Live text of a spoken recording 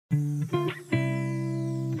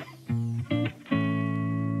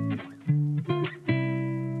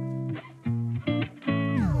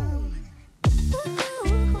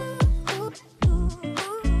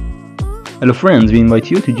Hello friends, we invite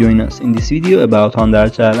you to join us in this video about Hande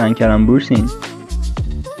ercel and kerem bursin.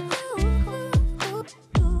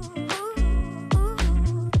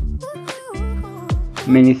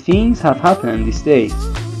 Many things have happened these days,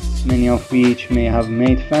 many of which may have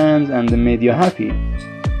made fans and the media happy.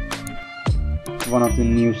 One of the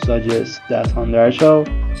news suggests that Hande ercel,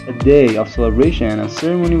 a day of celebration and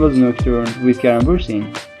ceremony, was nocturned with kerem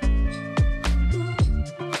bursin.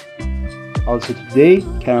 Also today,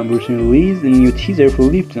 kerem bursin released a new teaser for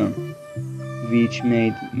Lipton, which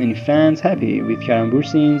made many fans happy with kerem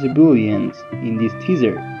bursin's brilliance in this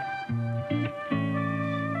teaser.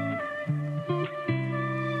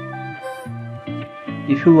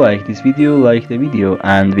 If you like this video, like the video,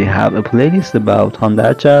 and we have a playlist about Hande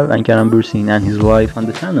ercel and kerem bursin and his wife on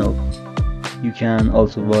the channel. You can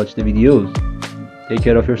also watch the videos. Take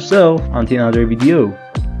care of yourself until another video.